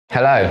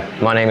Hello,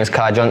 my name is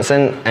Kye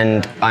Johnson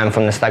and I'm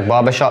from the Stag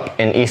Barbershop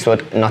in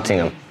Eastwood,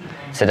 Nottingham.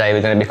 Today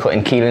we're going to be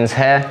cutting Keelan's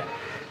hair.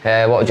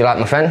 What would you like,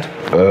 my friend?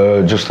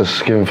 Just a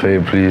skin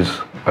fade, please,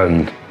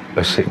 and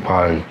a sick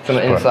pine. From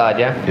the inside,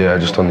 yeah? Yeah,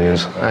 just on the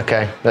inside.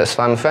 Okay, that's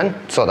fine, my friend.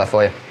 Sort that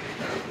for you.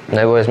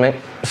 No worries, mate.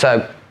 So,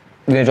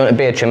 you're going to want a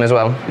beard trim as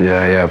well?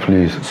 Yeah,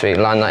 please. Sweet,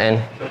 line that in.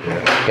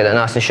 Get that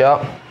nice and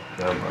sharp.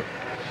 Yeah, man.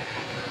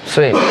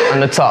 Sweet,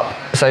 and the top.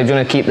 So, do you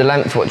want to keep the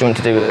length? What do you want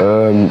to do with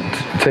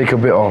it? Take a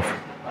bit off.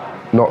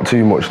 Not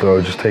too much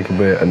though, just take a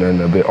bit and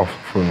then a bit off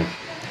front.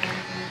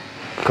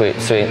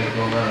 Sweet.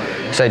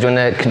 So do you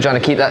want to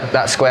keep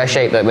that square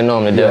shape that we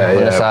normally do on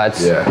the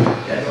sides? Yeah.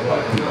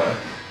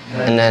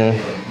 And then,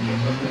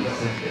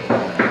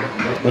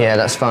 yeah,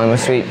 that's fine, we're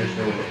sweet.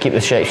 Keep the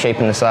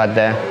shape in the side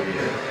there.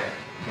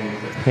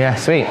 Yeah,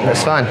 sweet,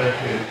 that's fine.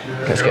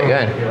 Let's get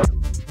going.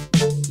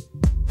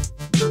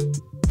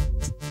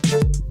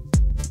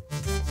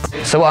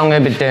 So what I'm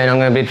going to be doing, I'm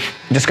going to be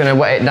just going to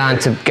wet it down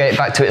to get it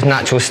back to its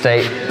natural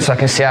state so I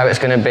can see how it's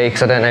going to be,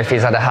 because I don't know if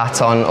he's had a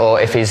hat on or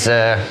if he's,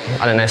 I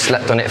don't know,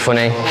 slept on it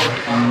funny. So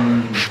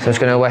I'm just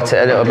going to wet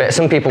it a little bit.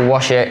 Some people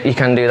wash it, you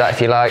can do that if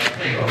you like.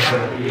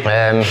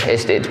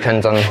 It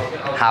depends on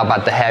how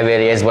bad the hair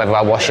really is, whether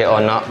I wash it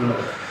or not.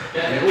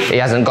 He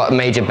hasn't got a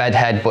major bed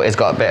head, but he's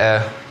got a bit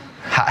of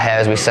hat hair,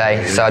 as we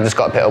say, so I just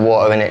got a bit of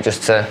water in it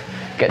just to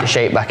get the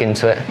shape back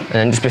into it. And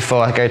then just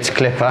before I go to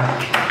clipper,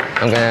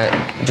 I'm going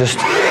to just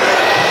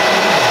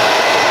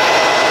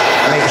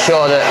make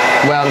sure that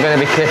where I'm going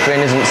to be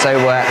clipping isn't so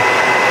wet.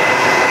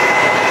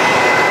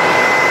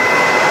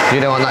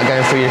 You don't want that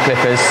going through your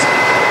clippers.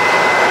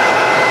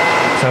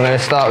 So I'm going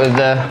to start with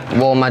the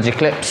Wall Magic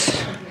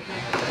clips.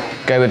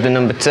 Go with the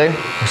number 2.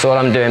 So all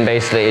I'm doing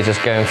basically is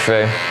just going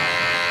through,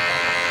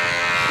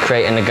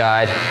 creating a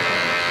guide.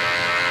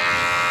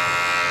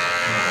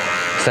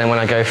 So then when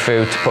I go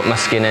through to put my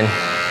skin in,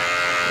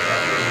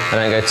 I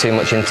don't go too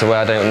much into where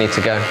I don't need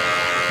to go.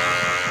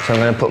 So I'm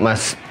going to put my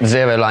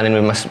 0 line in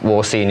with my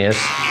Wall Seniors.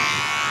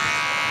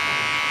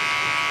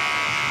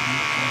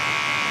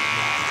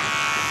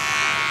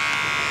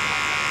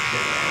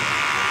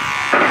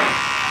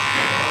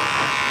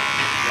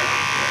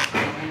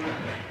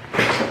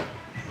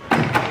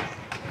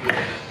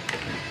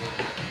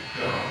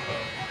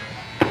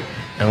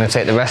 I'm going to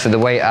take the rest of the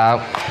weight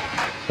out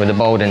with the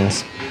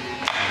Boldens.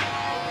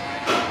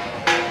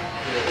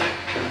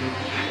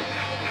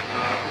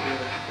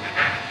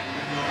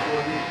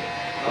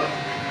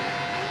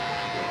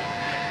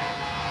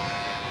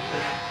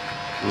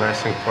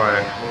 Nice and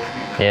quiet.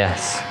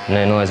 Yes,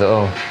 no noise at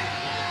all.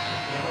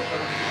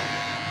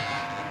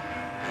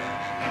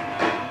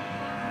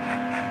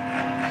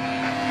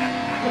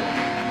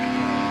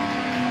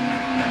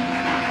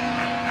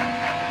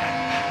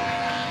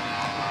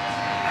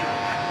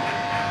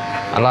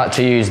 I like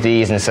to use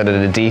these instead of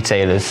the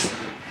detailers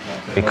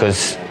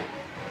because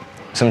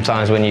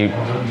sometimes when you're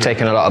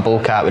taking a lot of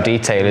bulk out with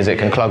detailers, it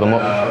can clog them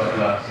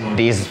up.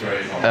 These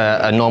are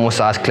a normal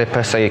size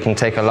clipper, so you can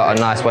take a lot of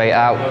nice weight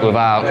out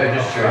without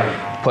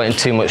putting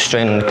too much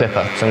strain on the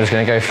clipper. So I'm just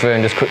going to go through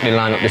and just quickly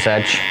line up this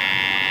edge.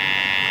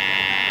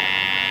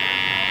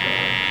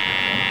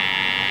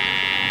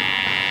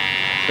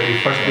 So you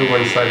first do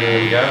one side and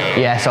then the other?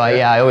 Yeah, so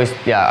I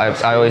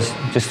always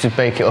just to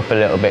break it up a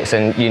little bit, so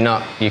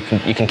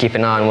you can keep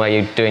an eye on where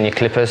you're doing your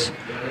clippers,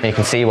 and you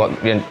can see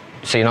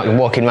so you're not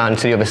walking around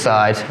to the other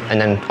side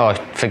and then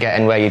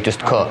forgetting where you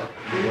just cut.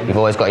 You've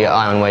always got your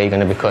eye on where you're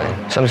going to be cutting.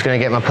 So I'm just going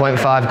to get my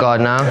 0.5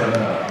 guard now.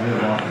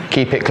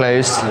 Keep it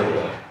closed.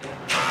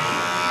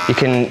 You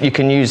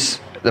can use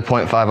the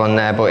 0.5 on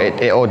there,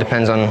 but it all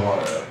depends on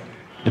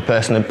the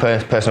personal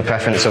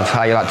preference of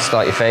how you like to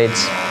start your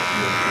fades.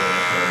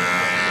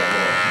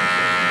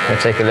 I'm going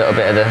to take a little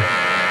bit of the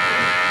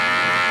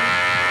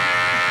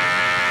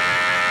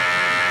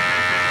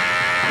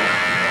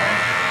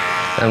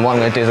and what I'm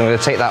going to do is I'm going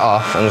to take that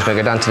off. I'm just going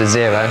to go down to the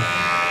 0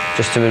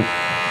 just to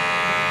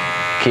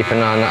keep an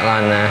eye on that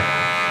line there.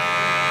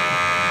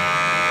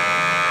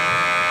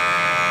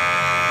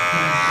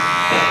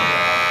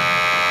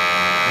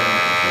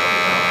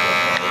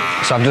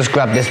 So I've just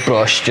grabbed this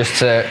brush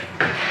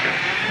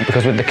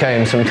because with the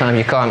comb sometimes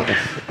you can't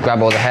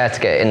grab all the hair to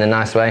get it in the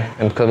nice way,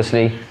 and because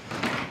obviously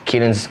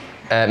Keelan's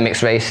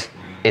mixed race,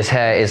 his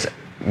hair is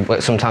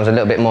sometimes a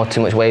little bit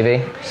too much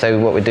wavy. So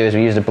what we do is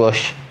we use the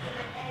brush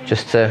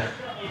just to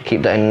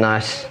keep that in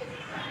nice.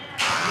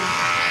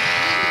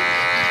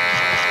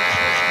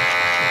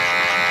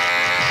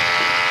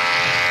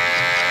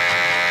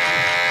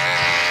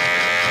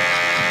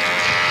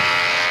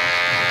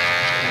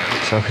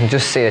 So I can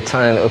just see a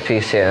tiny little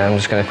piece here, and I'm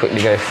just going to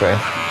quickly go through.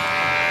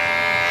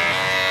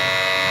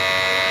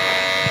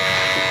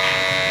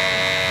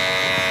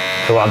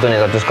 So what I've done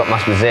is I've just got my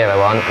 0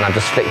 on, and I've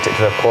just flicked it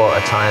to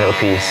a tiny little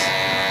piece.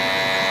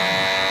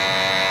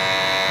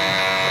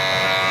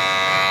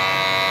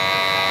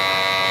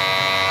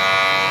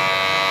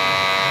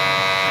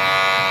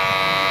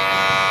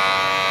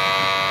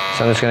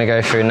 So I'm just going to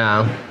go through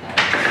now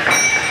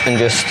and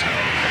just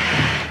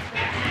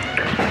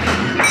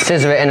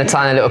scissor it in a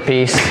tiny little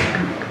piece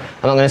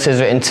I'm not going to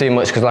scissor it in too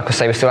much because, like I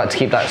say, we still like to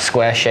keep that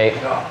square shape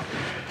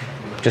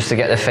just to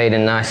get the fade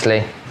in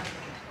nicely.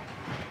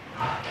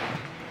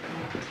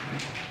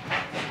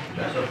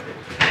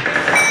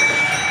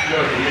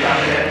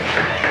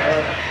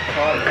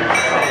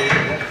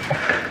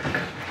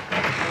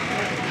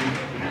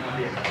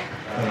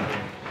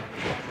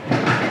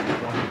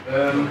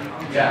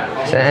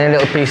 So any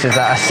little pieces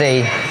that I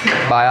see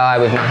by eye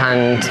with my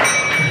hand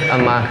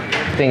and my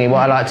thingy,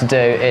 what I like to do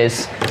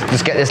is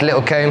just get this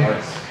little comb.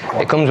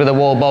 It comes with a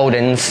wall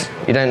Boldins.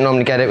 You don't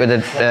normally get it with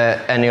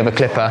any other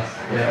clipper.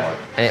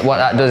 And what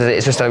that does is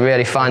it's just a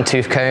really fine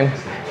tooth comb,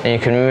 and you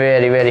can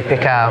really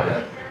pick out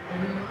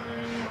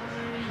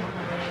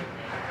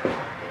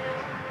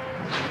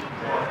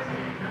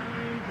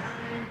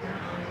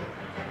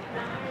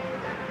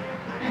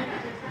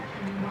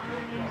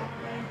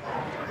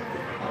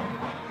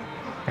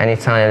any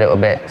tiny little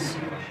bits.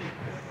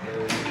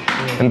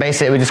 And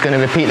basically we're just going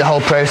to repeat the whole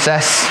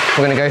process.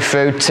 We're going to go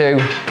through 2,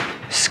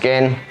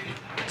 skin,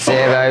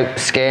 0,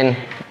 skin,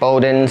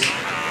 Boldins,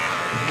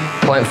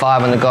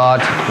 0.5 on the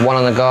guard, 1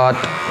 on the guard,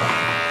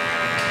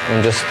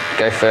 and just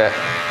go through it.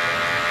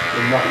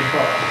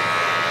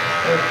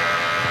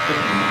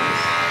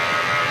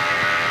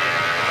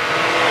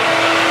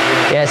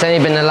 Yeah, it's only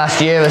been the last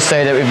year or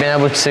so that we've been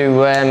able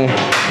to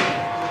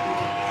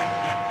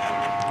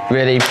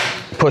really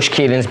push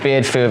Keelan's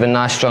beard through with a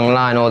nice strong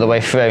line all the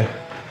way through.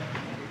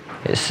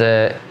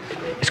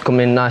 It's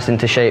coming nice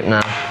into shape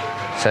now,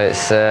 so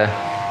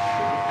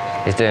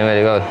he's doing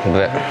really well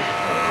with it.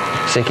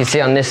 So you can see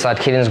on this side,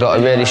 Keelan's got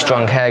a really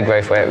strong hair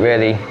growth where it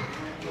really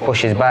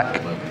pushes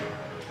back.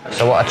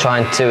 So what I try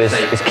and do is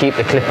keep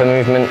the clipper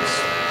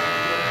movements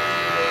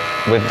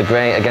with the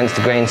grain, against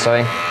the grain,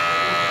 sorry.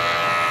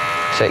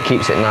 So it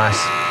keeps it nice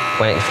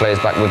when it flows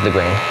back with the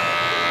grain.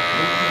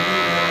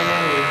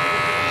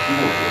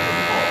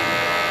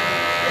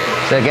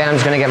 So again, I'm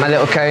just going to get my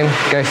little comb,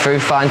 go through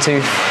fine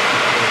tooth,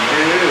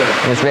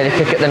 and just really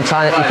pick at them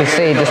tiny. You can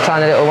see just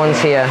tiny little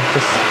ones here.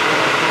 Just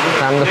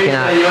I'm looking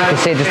at. You can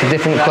see just a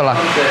different colour,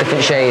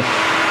 different shade.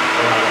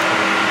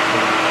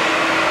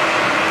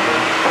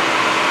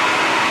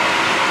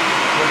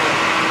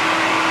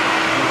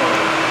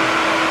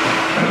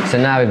 So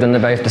now we've done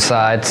both the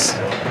sides.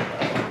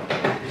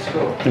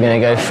 We're going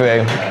to go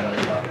through,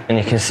 and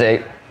you can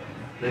see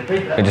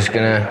we're just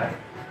going to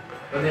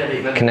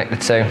connect the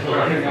 2.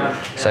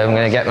 So I'm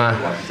going to get my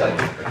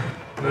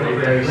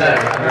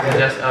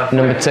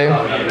number 2.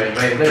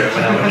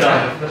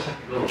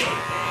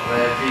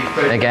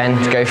 Again,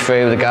 just go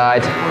through the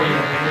guide,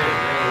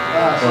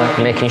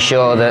 making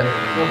sure that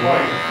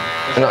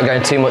we're not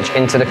going too much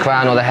into the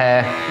crown or the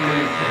hair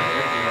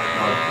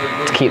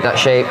to keep that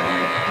shape.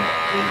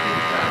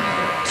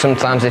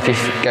 Sometimes if you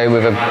go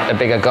with a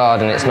bigger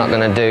guard and it's not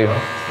going to do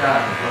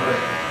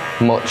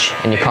much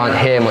and you can't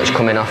hear much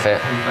coming off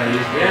it,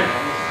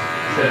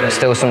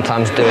 still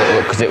sometimes do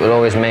it because it will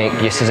always make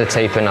your scissor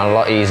taping a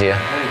lot easier.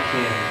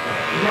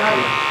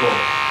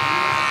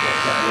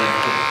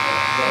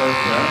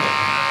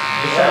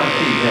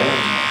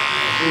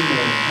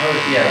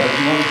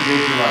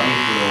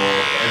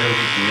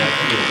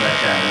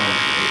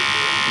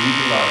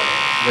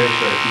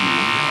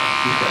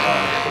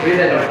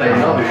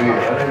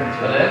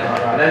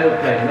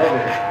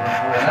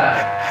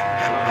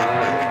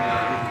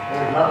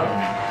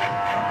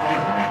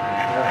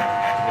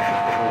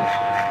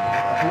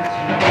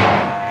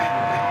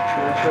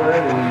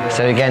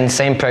 So again,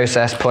 same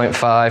process,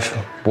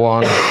 0.5,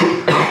 1,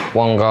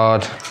 1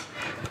 guard,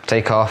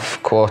 take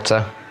off,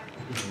 quarter.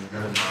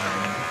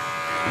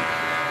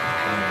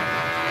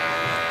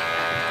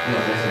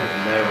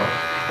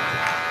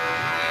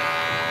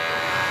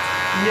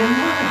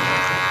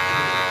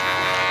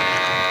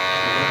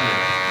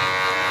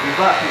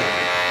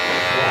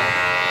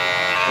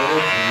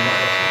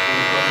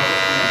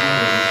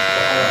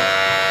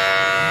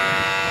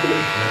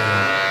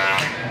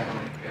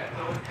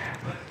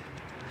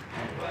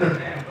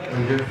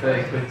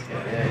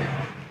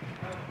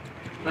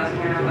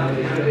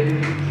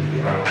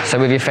 So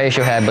with your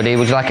facial hair, buddy,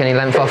 would you like any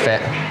length off it?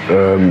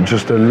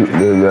 Just a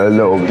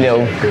little bit.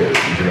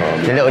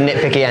 The little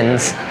nitpicky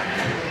ends.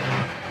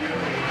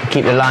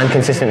 Keep the line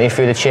consistently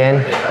through the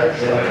chin.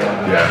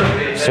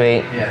 Yeah.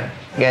 Sweet.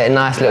 Get a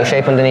nice little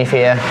shape underneath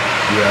here.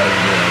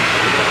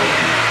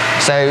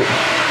 So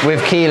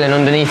with Keelan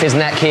underneath his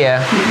neck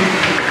here,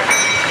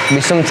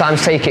 we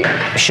sometimes take it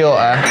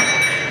shorter,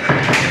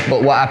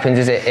 but what happens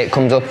is it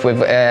comes up with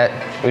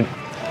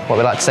what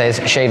we like to say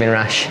is shaving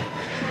rash.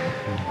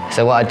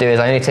 So what I do is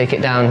I only take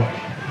it down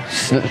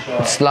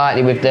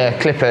slightly with the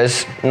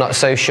clippers, not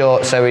so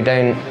short so we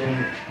don't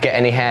get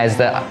any hairs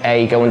that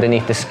go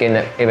underneath the skin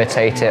that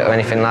irritate it or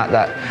anything like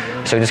that.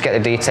 So we just get the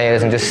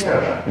details and just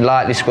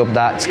lightly scrub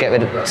that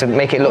to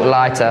make it look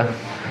lighter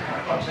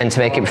and to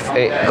make it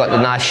got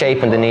the nice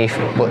shape underneath,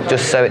 but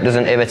just so it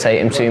doesn't irritate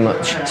him too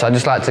much. So I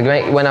just like to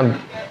make, when I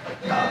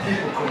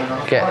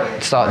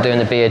start doing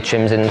the beard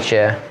trims in the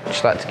chair,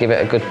 just like to give it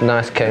a good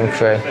nice comb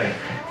through,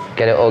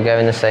 get it all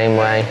going the same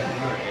way.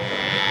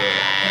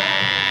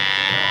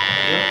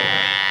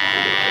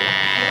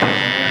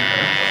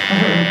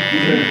 So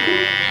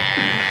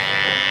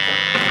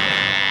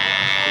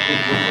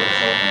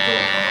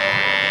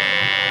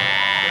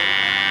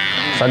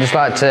I just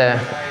like to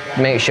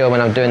make sure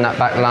when I'm doing that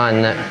back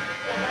line that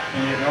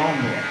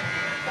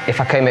if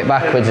I comb it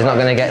backwards, he's not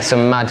going to get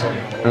some mad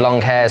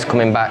long hairs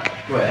coming back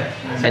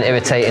and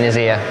irritating his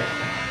ear.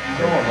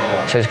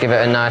 So just give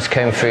it a nice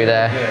comb through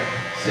there.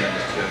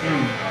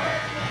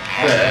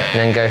 And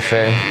then go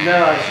through.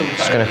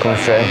 Just going to come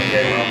through.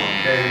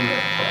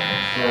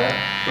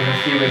 With a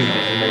few images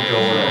and they draw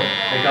one up.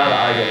 The guy that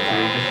I go to,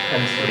 he just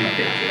tends to do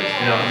pictures,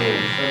 you know what I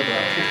mean?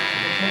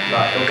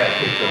 Like, he'll get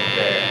a picture up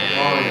there.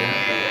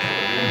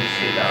 And just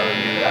sit down and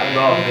do that,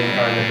 rather than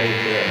trying to make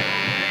it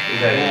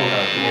his own.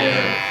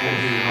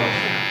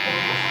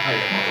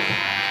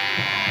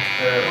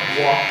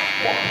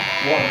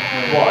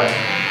 What?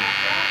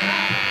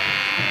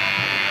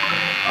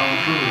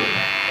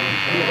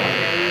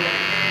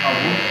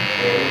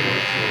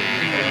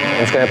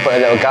 I'm just going to put a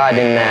little guide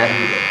in there.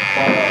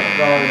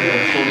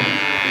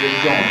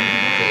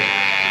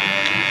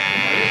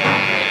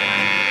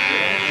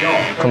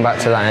 Come back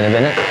to that in a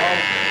minute.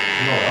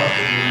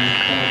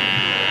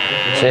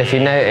 So if you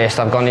noticed,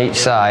 I've gone each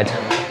side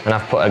and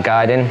I've put a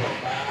guide in.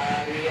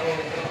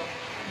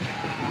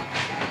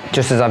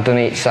 Just as I've done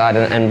each side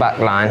and back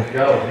line.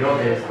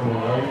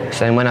 So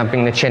then when I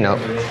bring the chin up,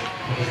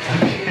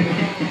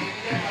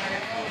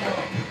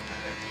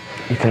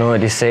 you can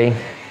already see.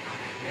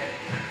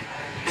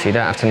 So you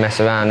don't have to mess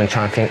around and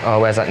try and think, oh,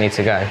 where's that need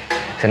to go?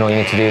 Then all you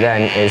need to do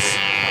then is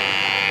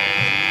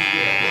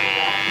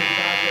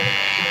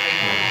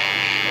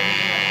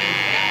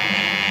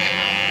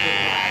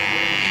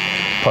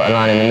put a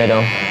line in the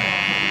middle.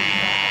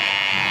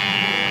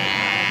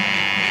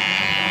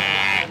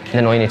 And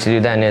then all you need to do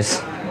then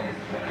is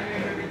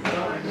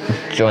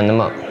join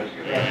them up.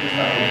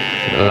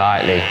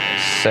 Lightly,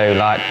 so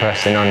light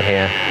pressing on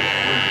here.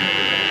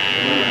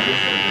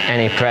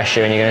 Any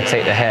pressure and you're going to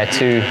take the hair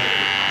too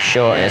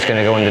short and it's going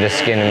to go under the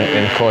skin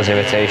and cause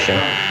irritation.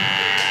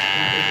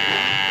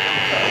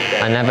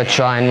 I never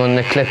try and run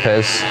the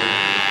clippers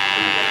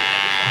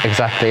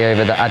exactly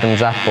over the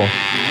Adam's apple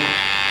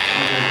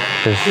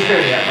because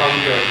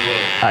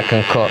that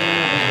can cut.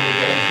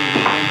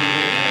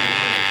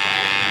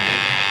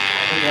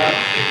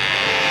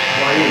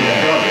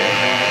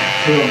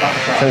 So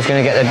I'm just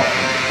going to get the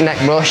neck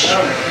brush.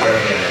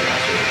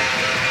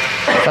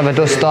 Let's have a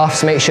dust off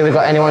to make sure we've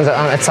got any ones that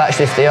aren't attached.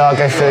 If they are,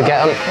 go through and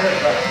get them.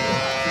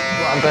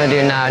 What I'm going to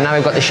do now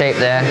we've got the shape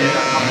there,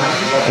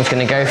 I'm just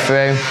going to go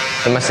through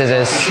with my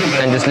scissors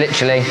and just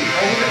literally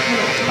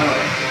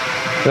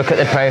look at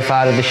the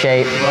profile of the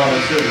shape.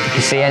 If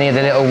you see any of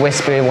the little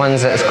whispery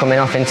ones that's coming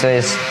off into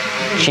his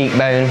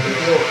cheekbone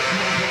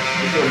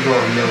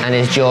and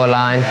his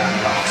jawline.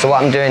 So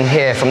what I'm doing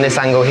here from this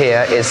angle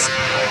here is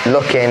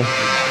looking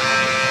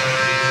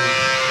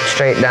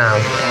straight down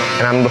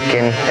and I'm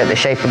looking at the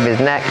shape of his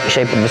neck, the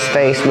shape of his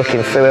face,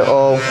 looking through it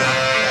all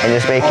and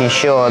just making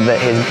sure that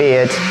his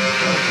beard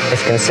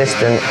is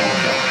consistent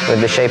with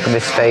the shape of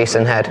his face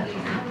and head.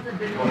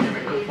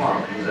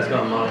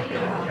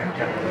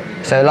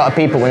 So a lot of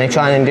people, when they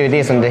try and do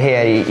this under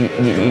here,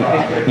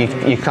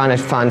 you kind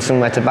of find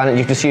somewhere to balance.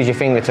 You just use your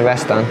finger to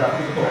rest on.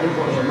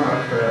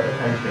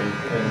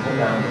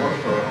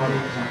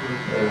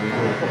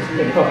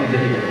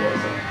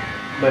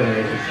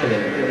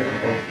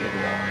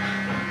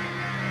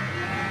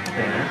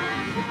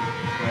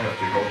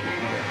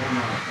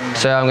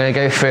 So I'm going to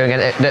go through and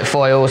get the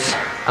foils.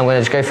 I'm going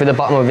to just go through the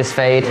bottom of his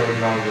fade.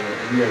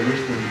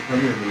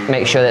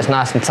 Make sure that it's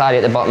nice and tidy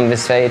at the bottom of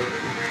his fade.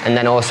 And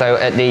then also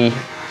at the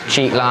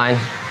cheek line.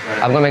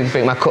 I'm going to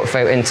bring my cut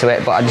throat into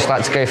it, but I just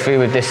like to go through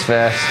with this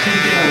first.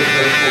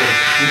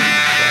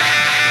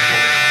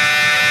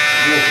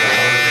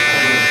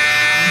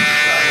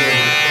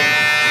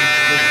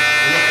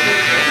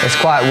 It's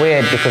quite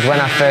weird because when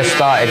I first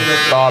started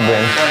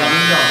barbering,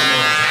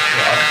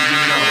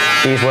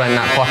 these weren't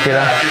that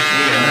popular.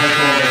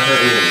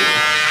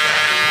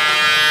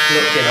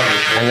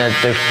 And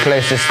the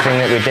closest thing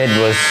that we did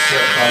was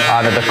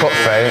either the cut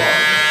throat,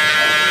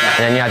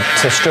 and then you had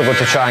to struggle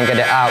to try and get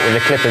it out with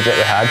the clippers that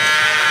we had.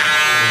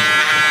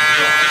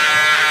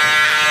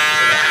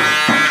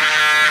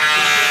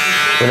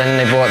 But then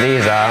they brought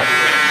these out,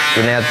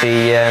 and they had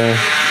the,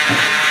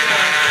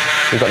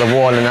 we've got the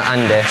wall and the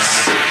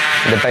Andis.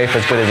 They're both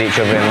as good as each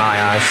other in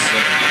my eyes.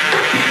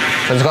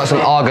 So I've got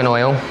some argan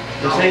oil.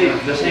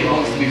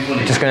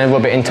 Just going to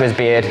rub it into his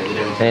beard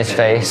and his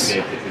face.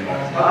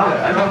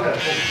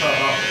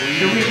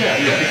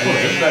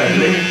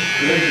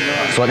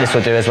 So what this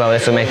will do as well,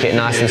 this will make it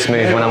nice and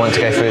smooth when I want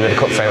to go through with the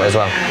cut throat as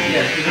well.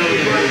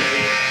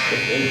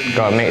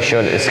 Got to make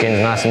sure that the skin's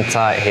nice and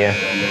tight here.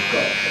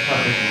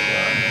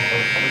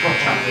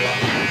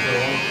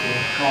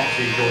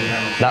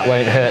 That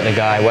won't hurt the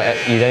guy.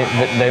 You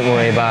don't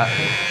worry about.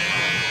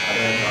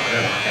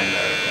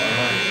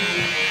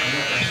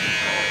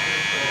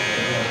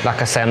 Like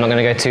I say, I'm not going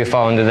to go too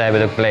far under there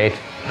with a blade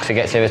because it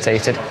gets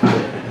irritated.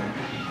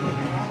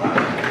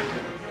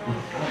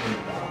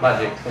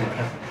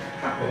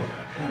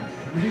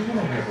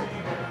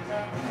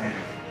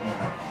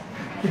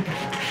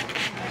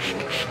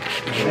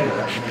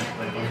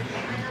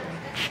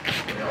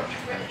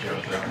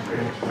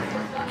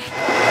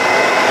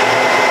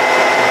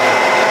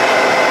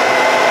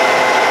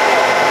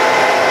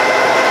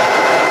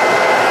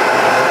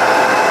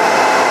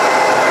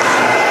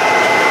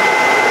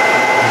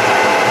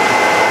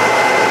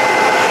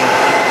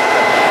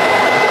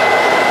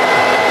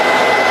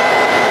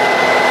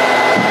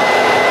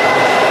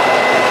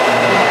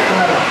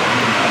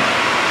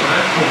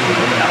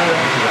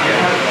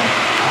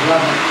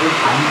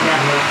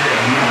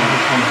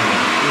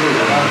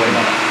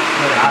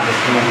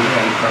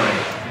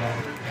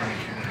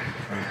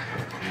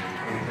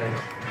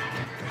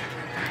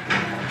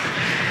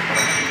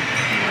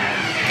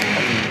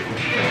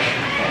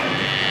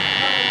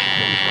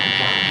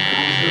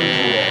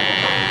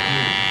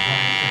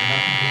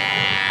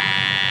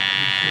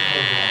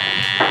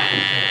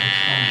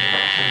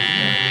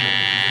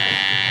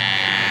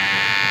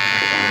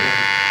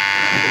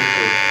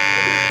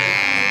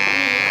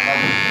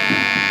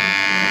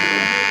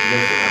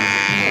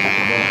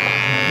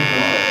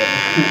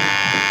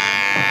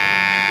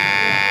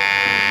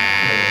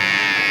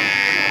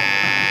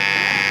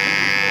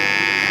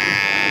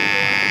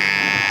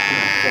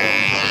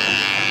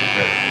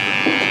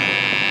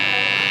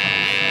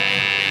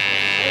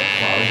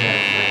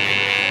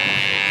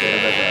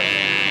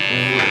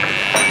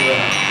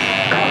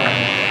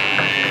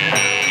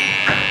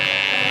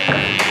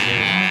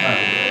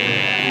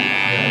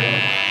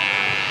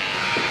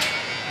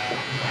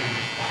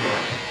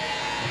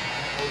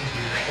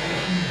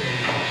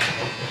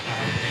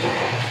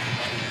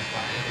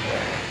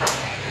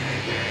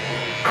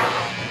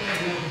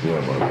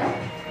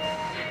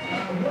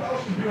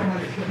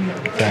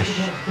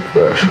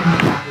 Fresh.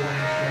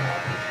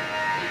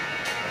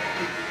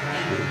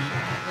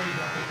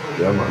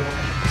 Yeah,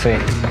 man.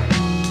 Sweet.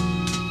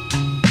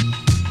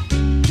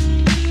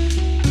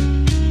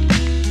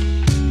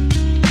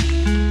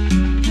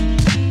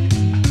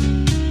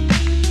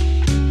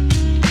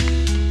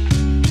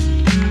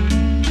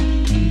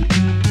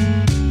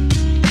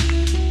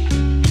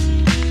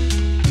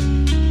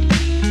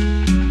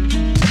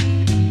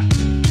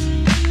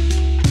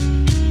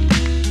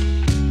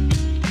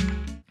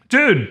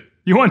 Dude,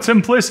 you want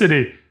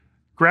simplicity?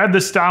 Grab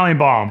the styling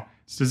balm.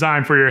 It's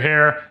designed for your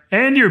hair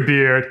and your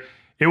beard.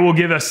 It will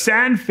give a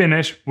satin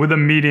finish with a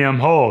medium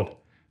hold.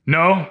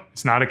 No,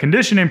 it's not a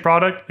conditioning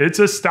product. It's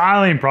a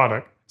styling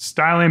product.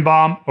 Styling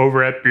balm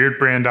over at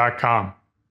beardbrand.com.